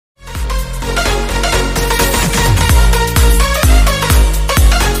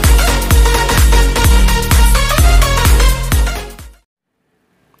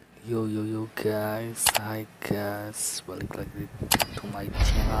guys, balik lagi to my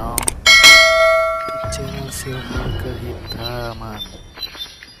channel, silver kehitaman.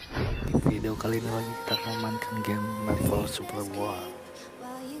 Di video kali ini lagi kita akan mainkan game Marvel sebuah.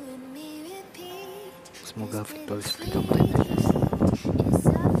 Semoga victory seperti kemarin ya guys.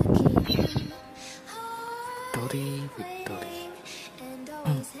 Victory.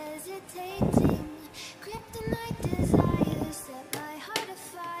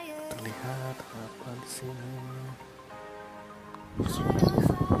 Terlihat apa di sini?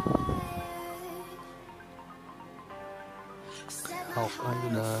 Outline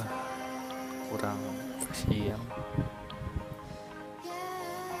udah kurang efisien.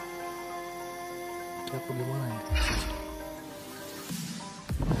 Aku gimana ya?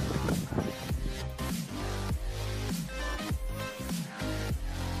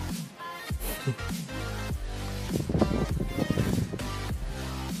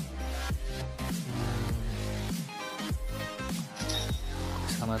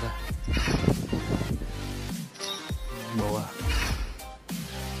 Sana dah bawah.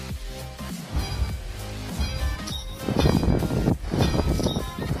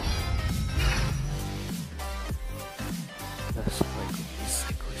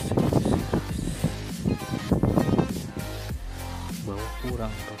 Bawah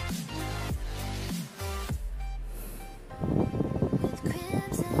kurang tuh.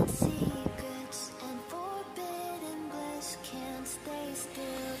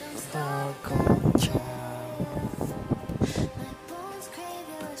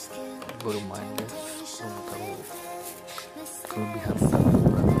 Baru main guys, belum tahu kelebihan dan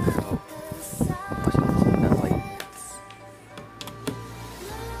kekurangan masing-masing dan lainnya.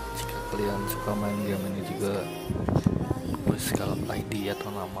 Jika kalian suka main game ini juga, tulis kalau ID atau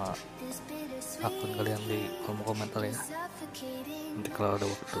nama akun kalian di kolom komentar ya. Nanti kalau ada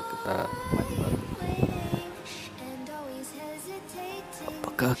waktu kita main bareng.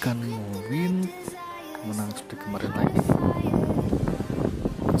 Apakah akan win menang seperti kemarin lagi?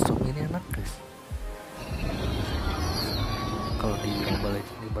 Song ini enak guys. Kalau di MOBA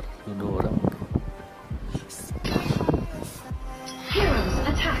Legends ibarat dua orang. Heroes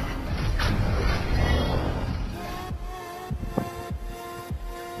attack.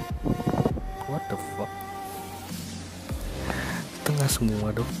 What the fuck? Tengah semua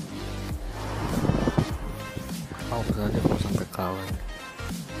dong. Mau saja kalau sampai kalah.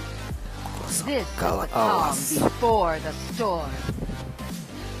 This Kalah is the calm awas. before the storm.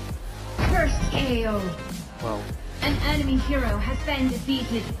 First KO. Wow. An enemy hero has been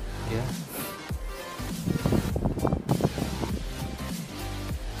defeated. Ya.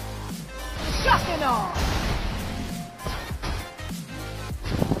 Shock and awe.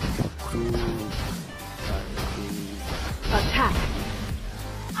 Attack.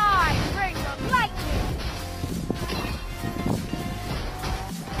 I bring the lightning.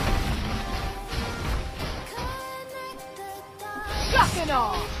 Shock and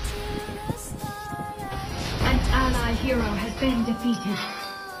awe. An ally hero has been defeated.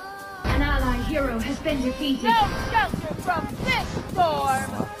 An ally hero has been defeated. No shelter from this storm.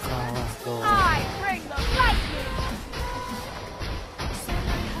 Kalah dong. I bring the lightning.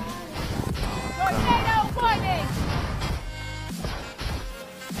 Tornado warning.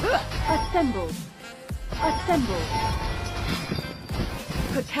 Assemble. Assemble.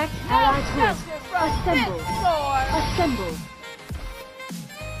 Protect ally group. Assemble. Assemble.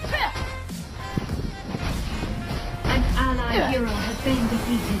 An ally hero has been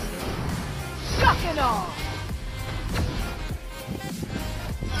defeated. Shock and awe.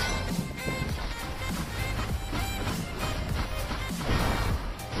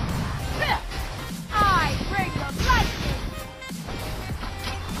 I bring the lightning.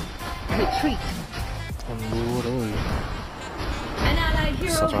 Retreat. Mundur, oi. An ally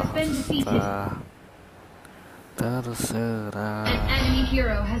hero has been defeated. Terserah. An enemy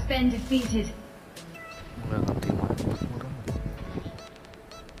hero has been defeated. Udah ngerti mah.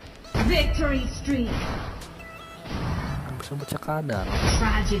 Victory streak. Bisa baca keadaan.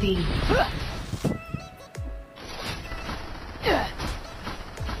 Tragedy.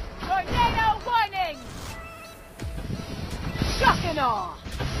 Tornado warning. Shock and awe.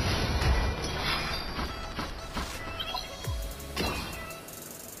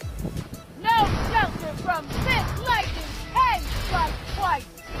 No shelter from this lightning can strike twice.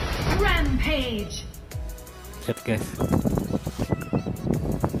 Rampage. Lihat guys.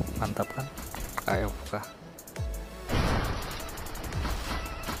 Mantap kan? AFK.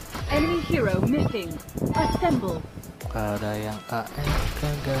 Enemy hero missing. Assemble. Ada yang AFK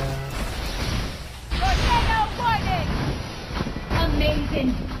guys. Tornado warning.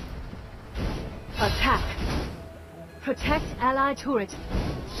 Amazing. Attack. Protect ally turret.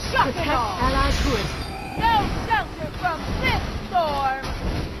 Shut it Protect off. ally turret. No shelter from this storm.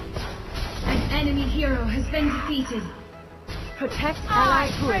 An enemy hero has been defeated. Protect ally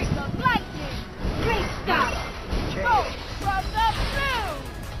I turret. bring the lightning. Great stop. Bolt from the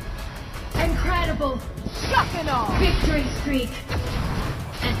blue. Incredible. Shut it off. Victory streak.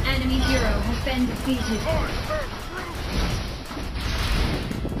 An enemy hero has been defeated.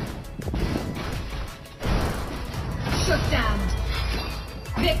 Shut down.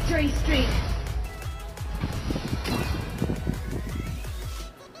 Victory streak.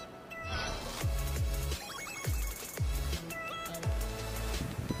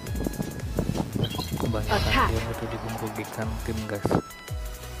 Kebanyakan Attack. game itu dibumbungkan tim guys,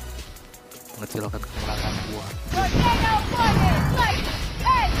 mengecilkan kemenangan buah. Tornado warning. Lightning.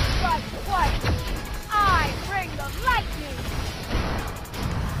 And strike twice. I bring the lightning.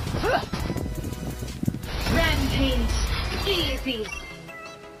 Rampage. Easy.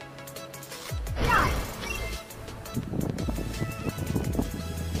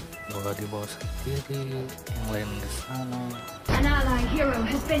 Gua di bawah sendiri, yang lain di sana. An ally hero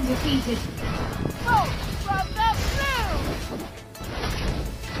has been defeated. Bolt from the blue.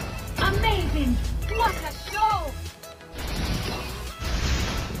 Amazing. What a show.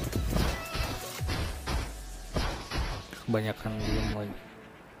 Kebanyakan diem lagi.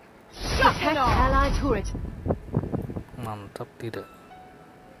 Shut it Protect off. ally turret. Mantap tidak?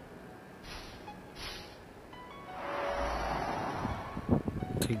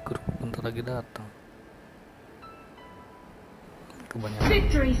 Si grup bentar lagi datang. Kebanyakan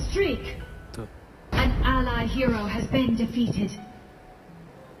Victory streak. tuh. An ally hero has been defeated.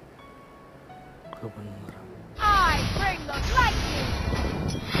 Kebenaran. I bring the lightning.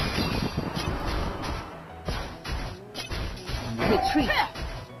 Retreat.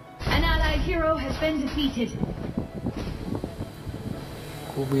 An ally hero has been defeated.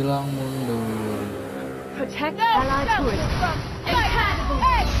 Ku bilang mundur. Protect No ally shelter turret. from Incredible.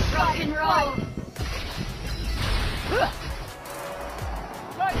 lightning. Rock and roll.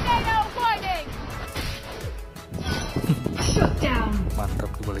 Tornado warning. Shut down.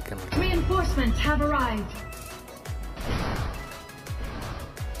 Mantap dibalikin lagi. Reinforcements have arrived.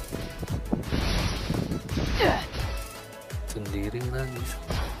 Sendiri lagi,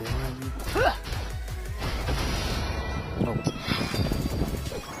 sendiri lagi. Oh,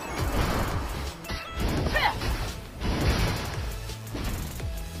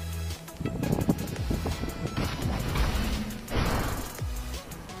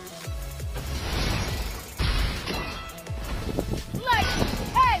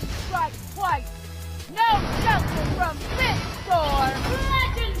 Lightning and strike twice. No shelter from this storm.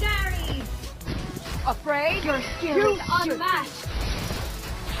 Legendary. Afraid? Your skill is unmatched.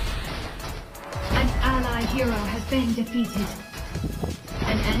 An ally hero has been defeated.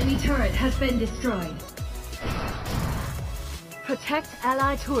 An enemy turret has been destroyed. Protect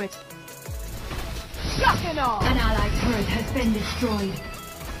ally turret. Shut it off. An ally turret has been destroyed.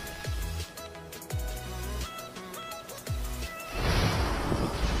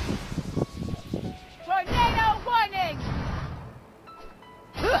 Tornado warning.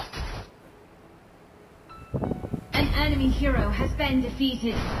 An enemy hero has been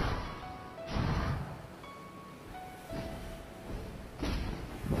defeated.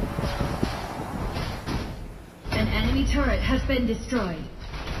 An enemy turret has been destroyed.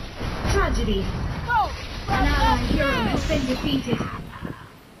 Tragedy. Bolt An from ally the hero has blue. been defeated.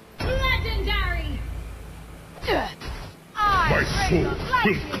 Legendary. I My bring soul the will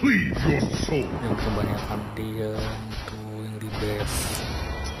lightning. cleave your soul. yang kebanyakan diam tuh yang di base.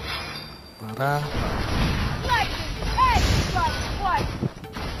 Parah. Lightning and strike twice.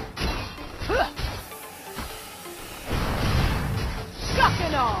 Shut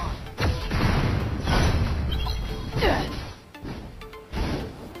it off.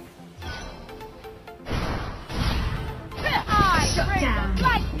 I Shut bring down. the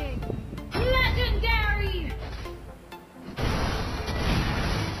lightning. Legendary.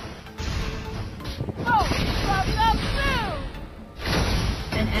 Bolt from the blue.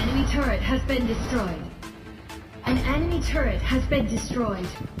 An enemy turret has been destroyed. An enemy turret has been destroyed.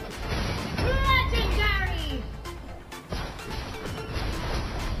 Legendary.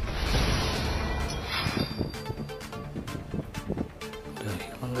 Udah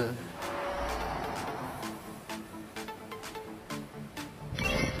hilang nggak?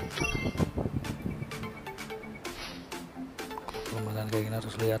 Permainan kayak gini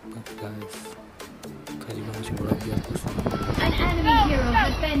harus lihat guys. Saya juga masih belum hapus. An enemy No hero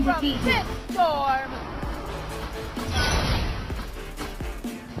has shelter been from defeated. this storm.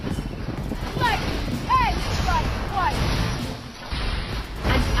 Lightning and strike twice. twice.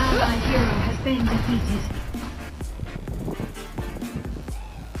 An ally hero has been defeated.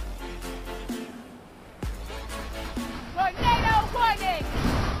 Tornado warning.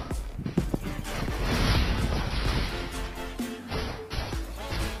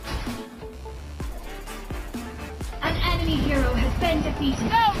 An enemy hero has been defeated.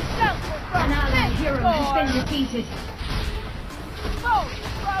 No shelter from An ally this hero has been storm. defeated. Smoke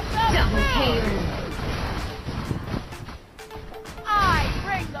from the Double moon. KO. I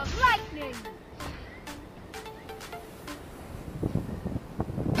bring the lightning.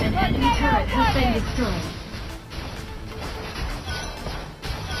 An enemy turret has been destroyed.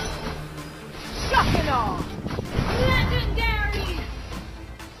 Shock and awe. Legendary!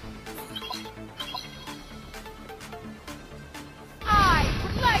 I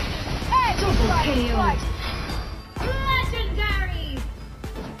lightning and Double strike KO. twice. Legendary!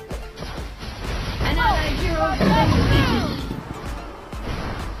 An ally hero has been defeated.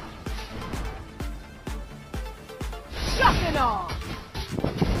 Shock and awe.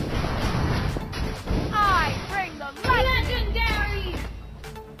 I bring the lightning. Legendary!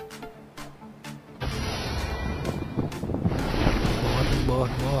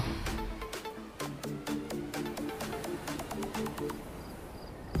 Bawah.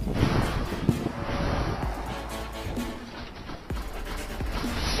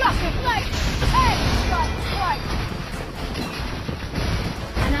 Shock and lightning and strike twice.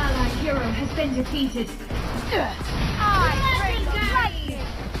 An ally hero has been defeated. I bring the lightning.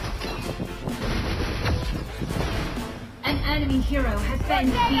 An enemy hero has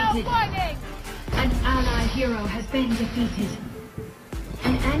been Tornado defeated. warning. An ally hero has been defeated.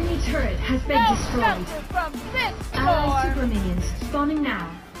 An enemy turret has been No destroyed. shelter from this Allied storm. super minions spawning now.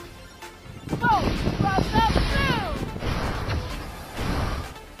 Smoke from the moon.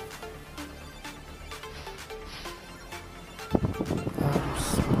 Harus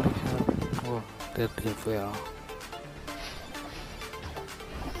melihat. Wah, dead level.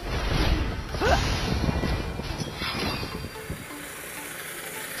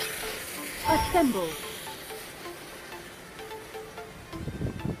 Assemble.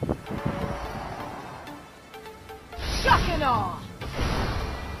 Shock and awe.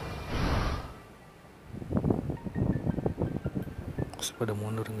 Masih pada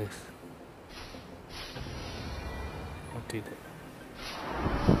mundur guys. Oh tidak.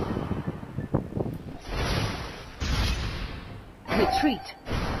 Retreat.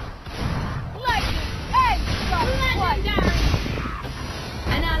 Lightning and strike twice.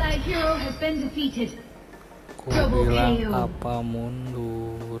 An allied hero has been defeated. Ku Double bilang KO. apa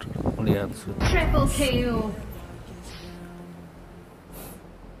mundur. Lihat sudah. Triple KO.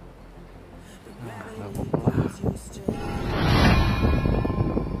 Nggak apa-apa lah.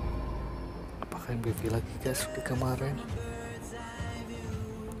 Apakah MBV lagi guys di kemarin?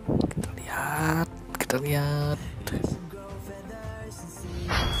 Kita lihat.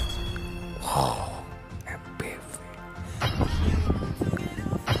 Wow, MBV.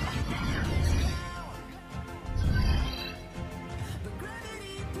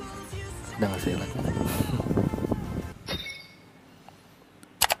 Udah nggak sih lagi.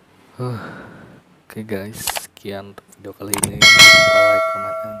 Oke guys, sekian untuk video kali ini. Jangan lupa like,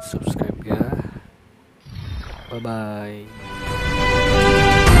 comment, and subscribe ya. Bye bye.